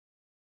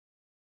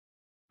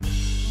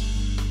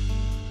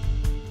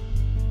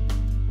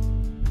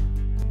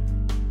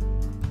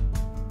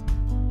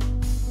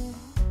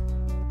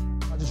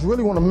just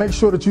really want to make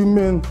sure that you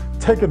men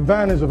take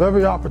advantage of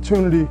every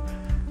opportunity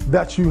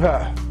that you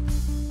have.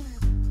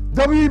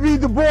 W.E.B.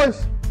 Du Bois,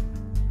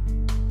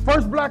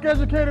 first black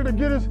educator to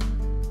get his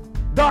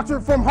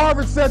doctorate from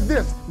Harvard, said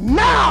this: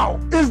 now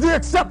is the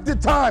accepted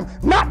time,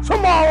 not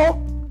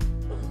tomorrow,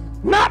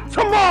 not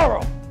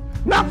tomorrow,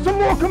 not some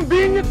more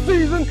convenient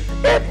season.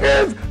 It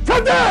is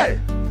today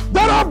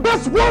that our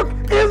best work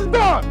is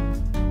done.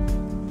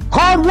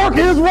 Hard work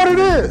is what it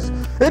is.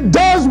 It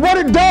does what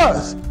it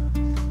does.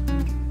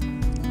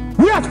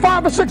 We asked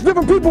 5 or 6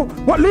 different people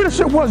what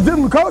leadership was,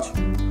 didn't we, Coach?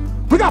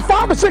 We got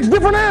 5 or 6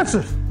 different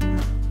answers.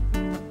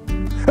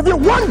 If you're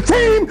one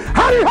team,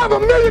 how do you have a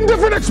million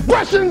different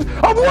expressions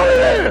of what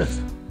it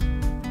is?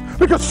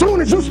 Because soon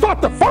as you start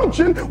to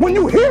function, when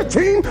you hear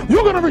team,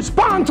 you're going to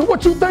respond to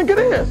what you think it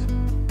is.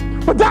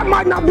 But that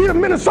might not be the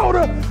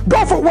Minnesota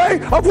Gopher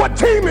way of what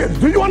team is.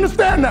 Do you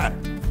understand that?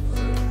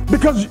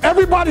 Because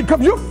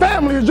your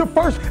family is your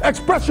first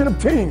expression of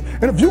team.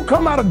 And if you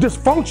come out of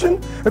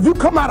dysfunction, if you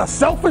come out of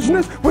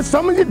selfishness, which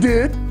some of you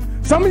did,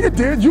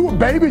 you were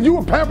baby, you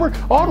were pampered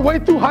all the way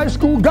through high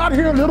school, got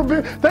here a little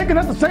bit, thinking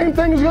that the same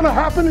thing is going to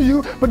happen to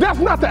you, but that's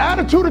not the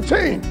attitude of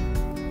team.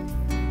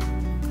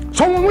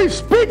 So when we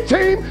speak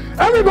team,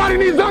 everybody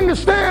needs to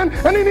understand,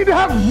 and they need to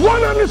have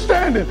one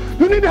understanding.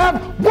 You need to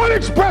have one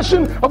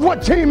expression of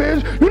what team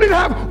is. You need to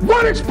have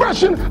one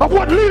expression of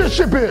what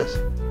leadership is.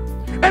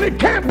 And it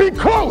can't be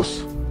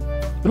close.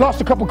 You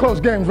lost a couple close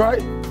games,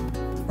 right?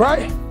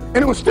 Right? And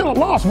it was still a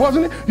loss,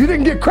 wasn't it? You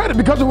didn't get credit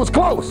because it was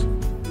close.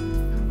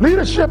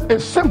 Leadership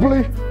is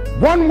simply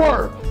one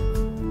word.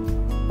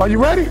 Are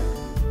you ready?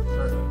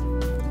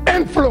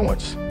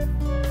 Influence.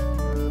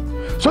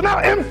 So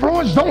now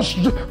influence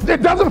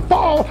doesn't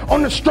fall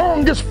on the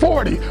strongest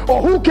 40,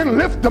 or who can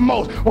lift the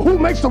most, or who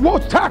makes the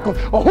most tackles,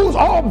 or who's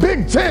all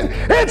Big Ten.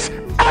 It's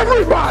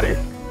everybody.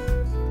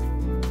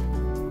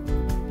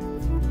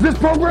 Does this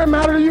program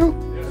matter to you?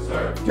 Yes,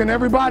 sir. Then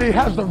everybody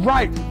has the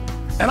right,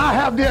 and I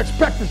have the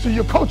expectancy.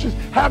 Your coaches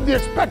have the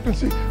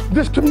expectancy.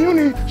 This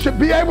community should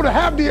be able to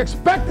have the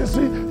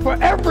expectancy for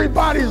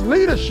everybody's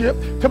leadership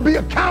to be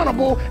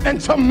accountable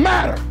and to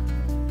matter.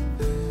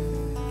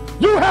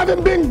 You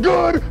haven't been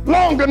good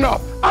long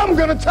enough. I'm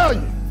going to tell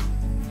you.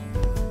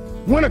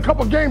 Win a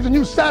couple games and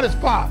you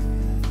satisfied.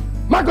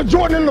 Michael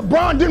Jordan and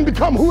LeBron didn't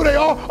become who they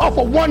are off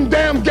of one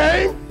damn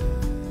game.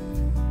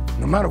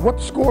 No matter what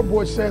the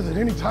scoreboard says at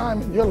any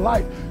time in your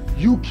life,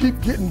 you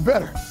keep getting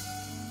better.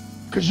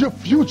 Because your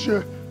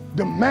future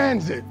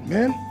demands it,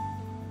 man.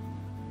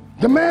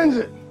 Demands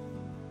it.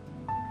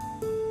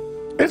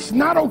 It's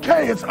not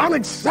okay. It's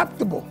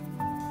unacceptable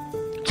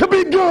to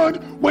be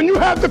good when you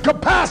have the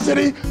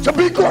capacity to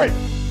be great.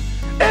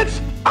 It's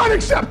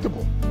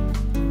unacceptable.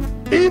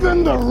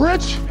 Even the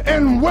rich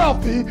and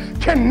wealthy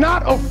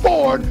cannot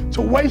afford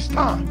to waste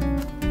time.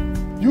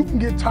 You can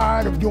get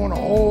tired of doing a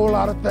whole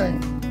lot of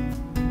things,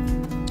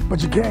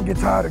 but you can't get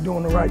tired of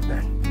doing the right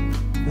thing.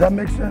 Does that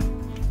make sense?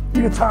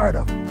 You get tired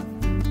of it.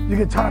 You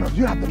get tired of it.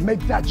 You have to make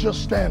that your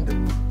standard.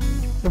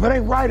 If it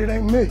ain't right, it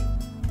ain't me.